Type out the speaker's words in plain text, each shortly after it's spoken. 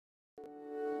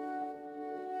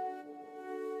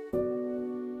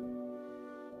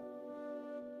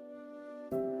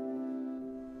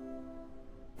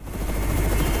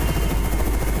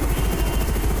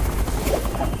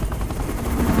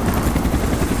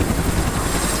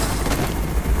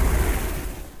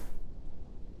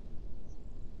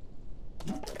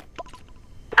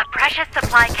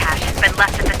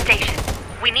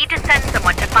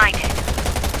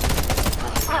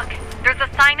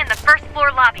sign in the first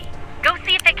floor lobby. Go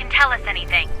see if it can tell us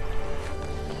anything.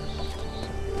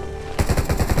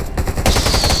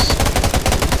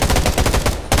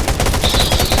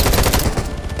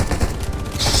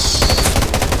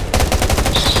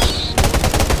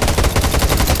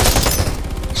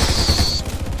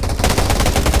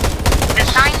 The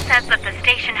sign says that the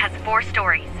station has 4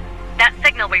 stories. That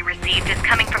signal we received is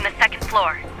coming from the second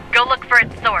floor. Go look for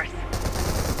its source.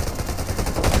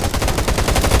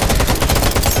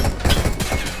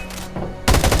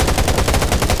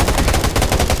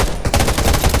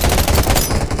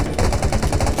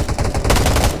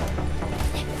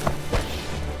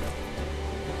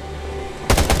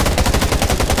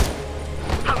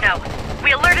 Oh no!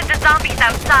 We alerted the zombies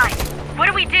outside! What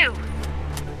do we do?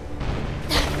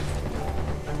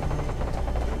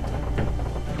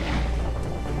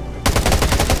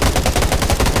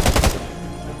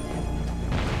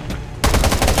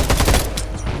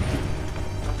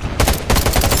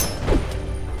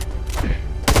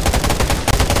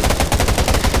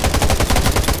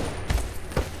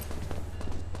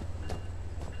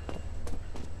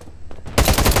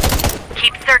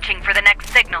 Keep searching for the next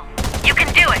signal. You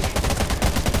can do it!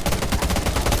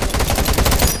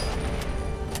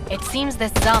 It seems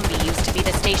this zombie used to be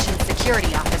the station's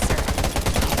security officer.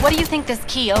 What do you think this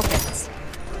key opens?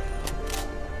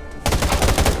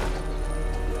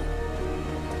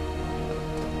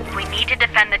 We need to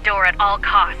defend the door at all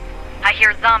costs. I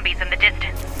hear zombies in the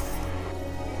distance.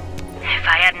 If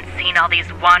I hadn't seen all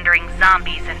these wandering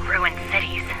zombies and ruined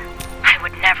cities, I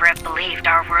would never have believed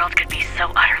our world could be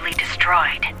so utterly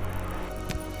destroyed.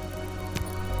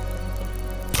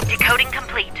 Decoding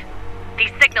complete.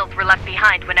 These signals were left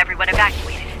behind when everyone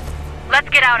evacuated. Let's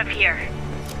get out of here.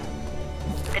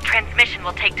 The transmission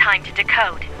will take time to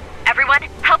decode. Everyone,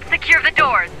 help secure the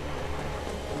doors.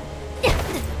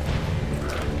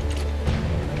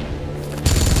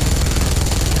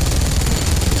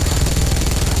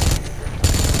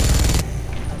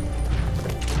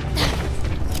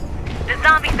 The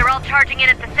zombies are all charging in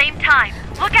at the same time.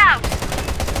 Look out!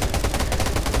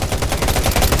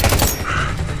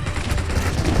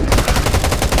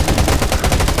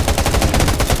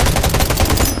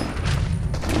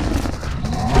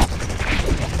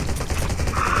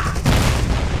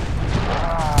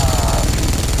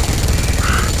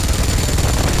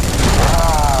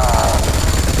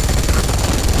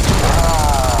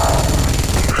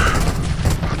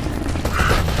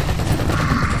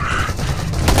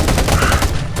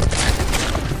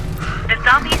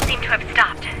 Zombies seem to have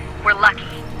stopped. We're lucky.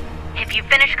 If you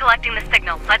finish collecting the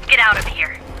signal, let's get out of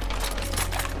here.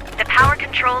 The power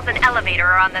controls and elevator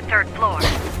are on the 3rd floor.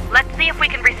 Let's see if we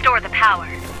can restore the power.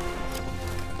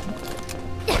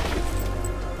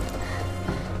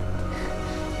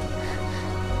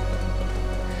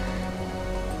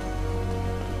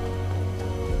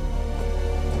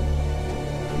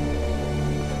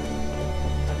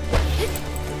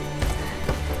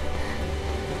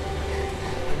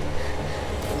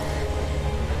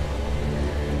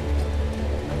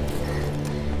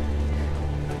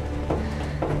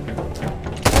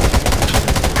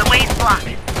 Blocked.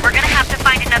 We're gonna have to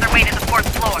find another way to the 4th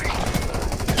floor.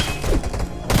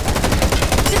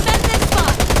 Defend this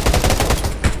spot!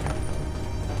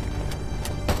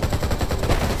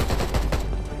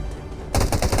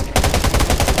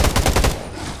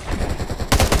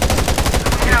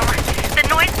 No, the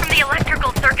noise from the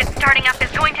electrical circuit starting up is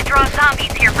going to draw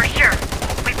zombies here for sure.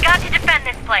 We've got to defend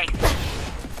this place.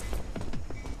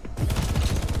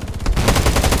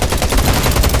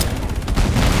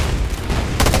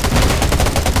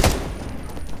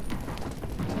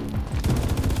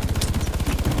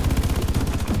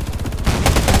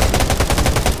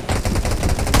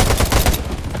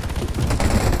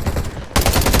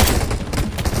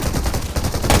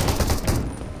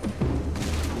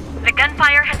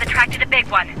 Gunfire has attracted a big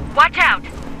one. Watch out!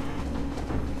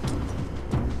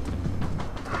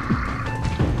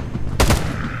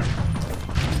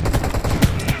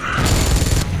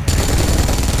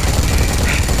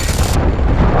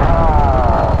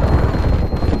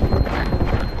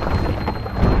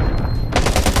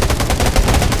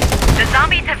 The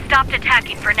zombies have stopped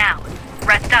attacking for now.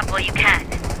 Rest up while you can.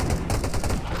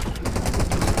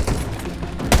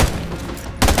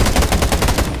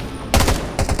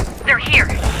 They're here.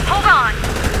 Hold on!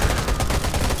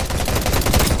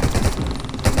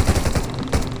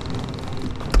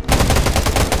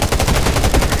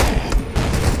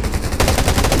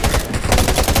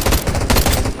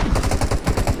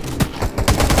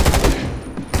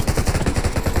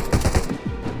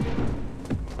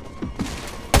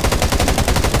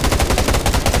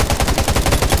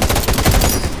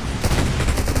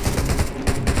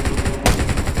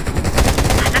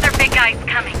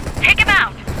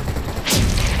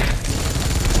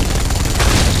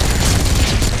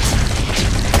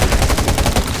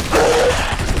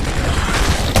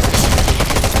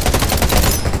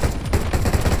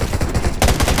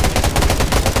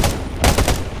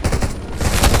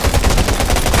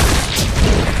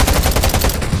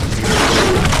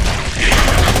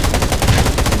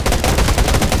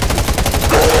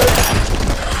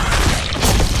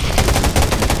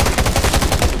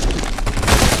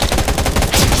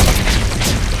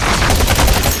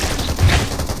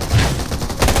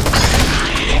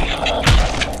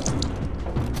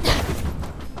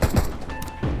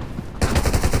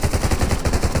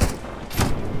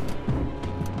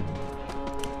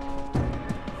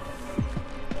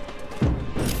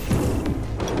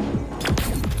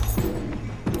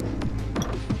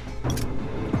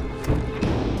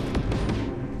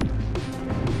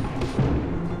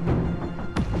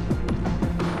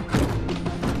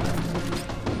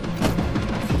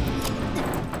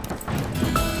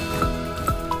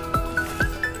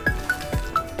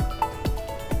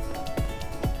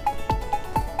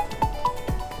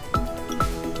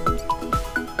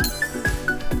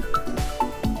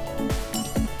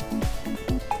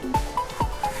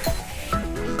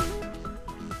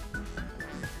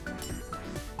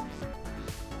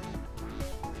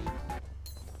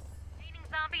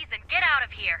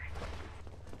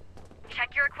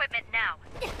 your equipment now.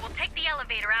 We'll take the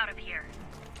elevator out of here.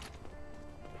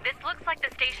 This looks like the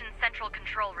station's central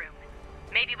control room.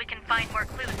 Maybe we can find more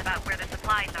clues about where the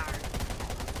supplies are.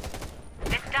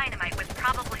 This dynamite was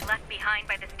probably left behind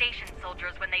by the station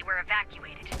soldiers when they were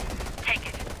evacuated. Take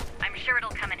it. I'm sure it'll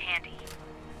come in handy.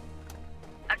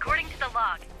 According to the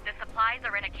log, the supplies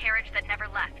are in a carriage that never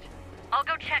left. I'll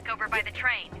go check over by the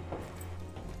train.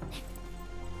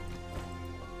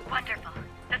 Wonderful.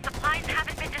 The supplies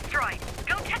haven't been destroyed.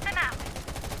 Go check them out.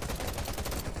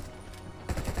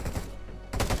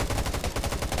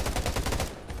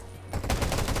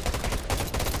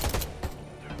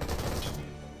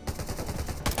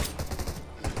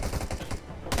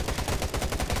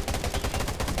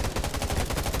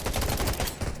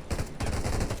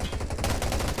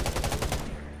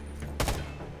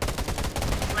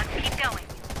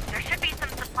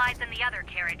 In the other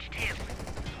carriage, too.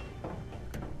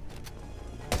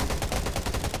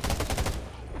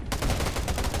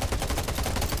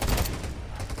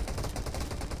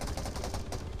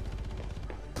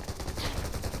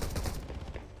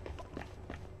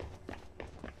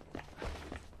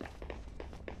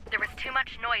 There was too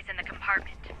much noise in the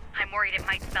compartment. I'm worried it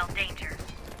might spell danger.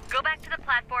 Go back to the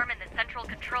platform in the central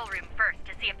control room first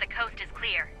to see if the coast is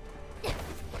clear.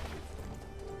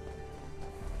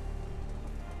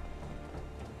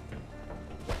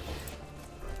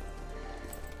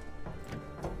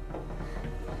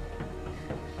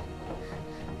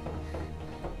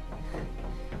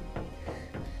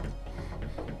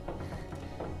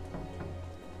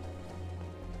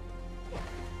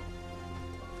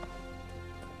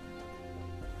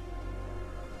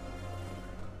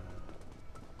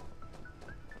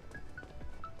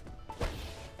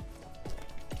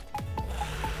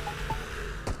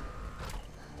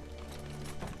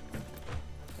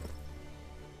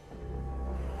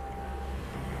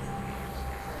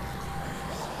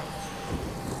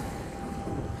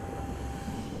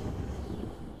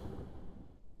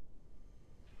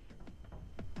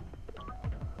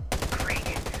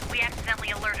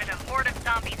 Alerted a horde of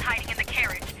zombies hiding in the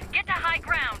carriage. Get to high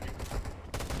ground!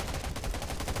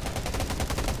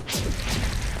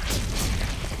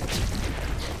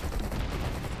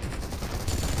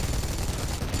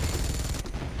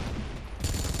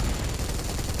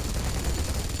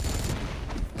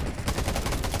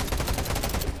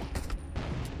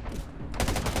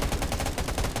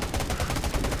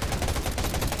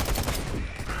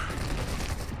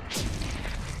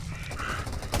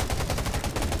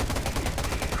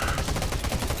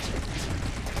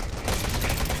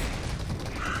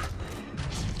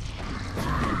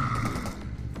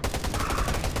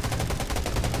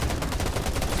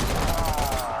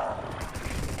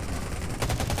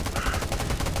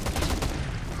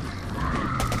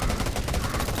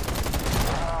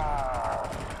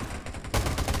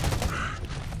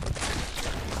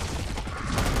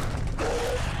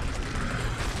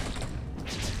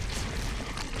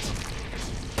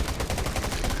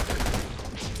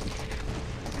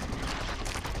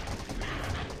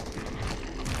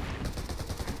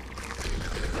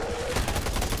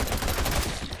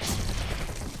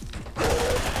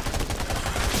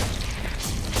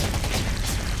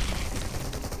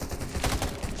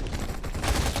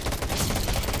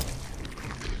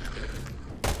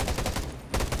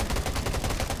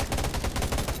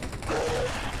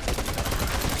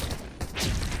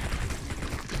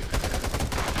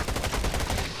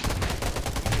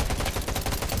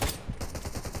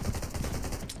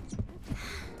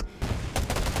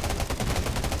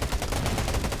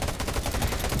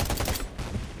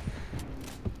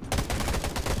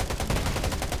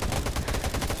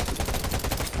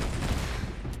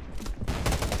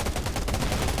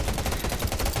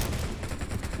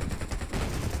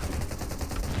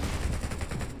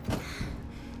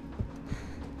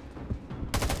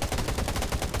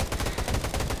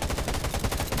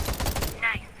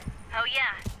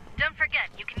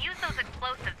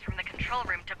 Explosives from the control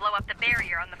room to blow up the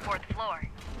barrier on the 4th floor.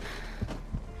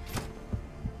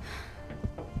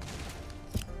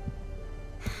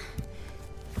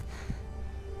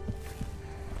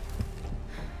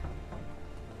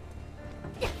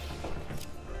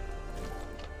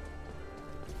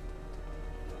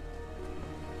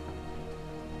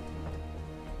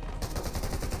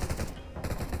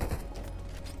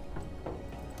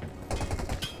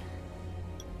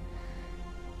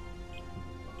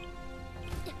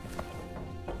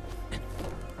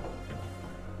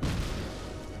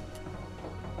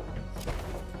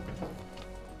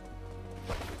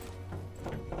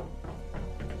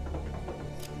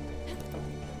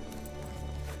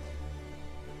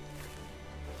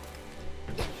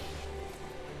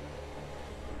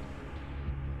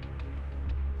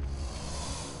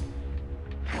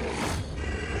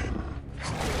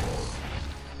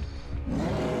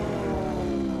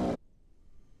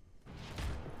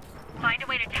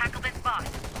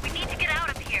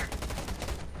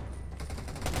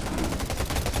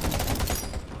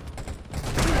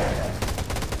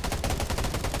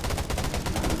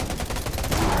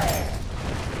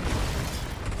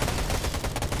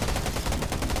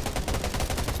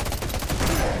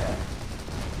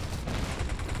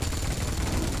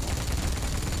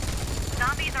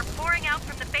 pouring out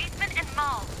from the basement and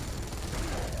mall.